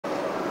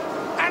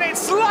and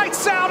it's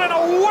lights out and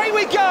away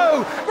we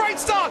go. Great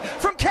start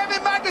from Kevin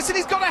Magnussen.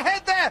 He's got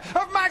ahead there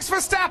of Max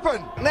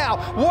Verstappen. Now,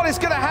 what is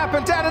going to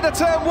happen down into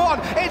turn one?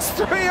 It's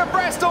three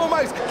abreast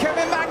almost.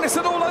 Kevin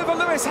Magnussen all over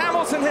Lewis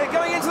Hamilton here,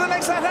 going into the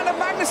next left-hand, and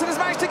Magnussen has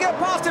managed to get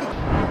past him.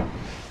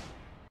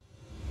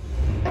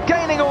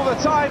 Gaining all the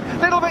time,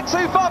 a little bit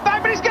too far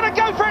back, but he's going to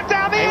go for it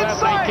down the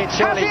inside.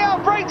 Has he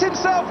outbraked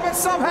himself? But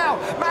somehow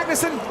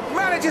Magnussen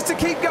manages to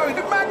keep going.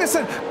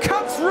 Magnussen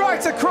cuts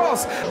right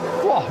across.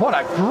 Whoa, what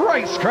a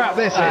great scrap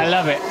this is. I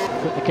love it.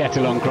 Put the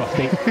kettle on,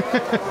 Crofty.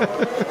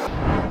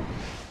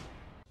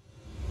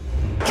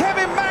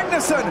 Kevin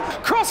Magnussen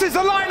crosses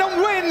the line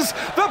and wins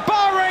the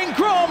Bahrain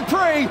Grand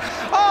Prix.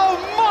 Oh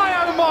my,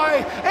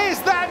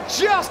 is that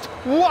just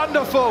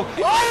wonderful?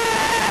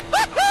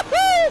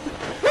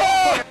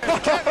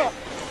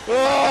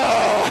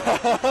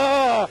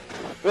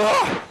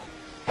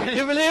 Can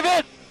you believe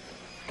it?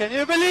 Can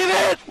you believe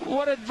it?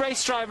 What did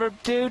race driver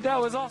do? That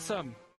was awesome.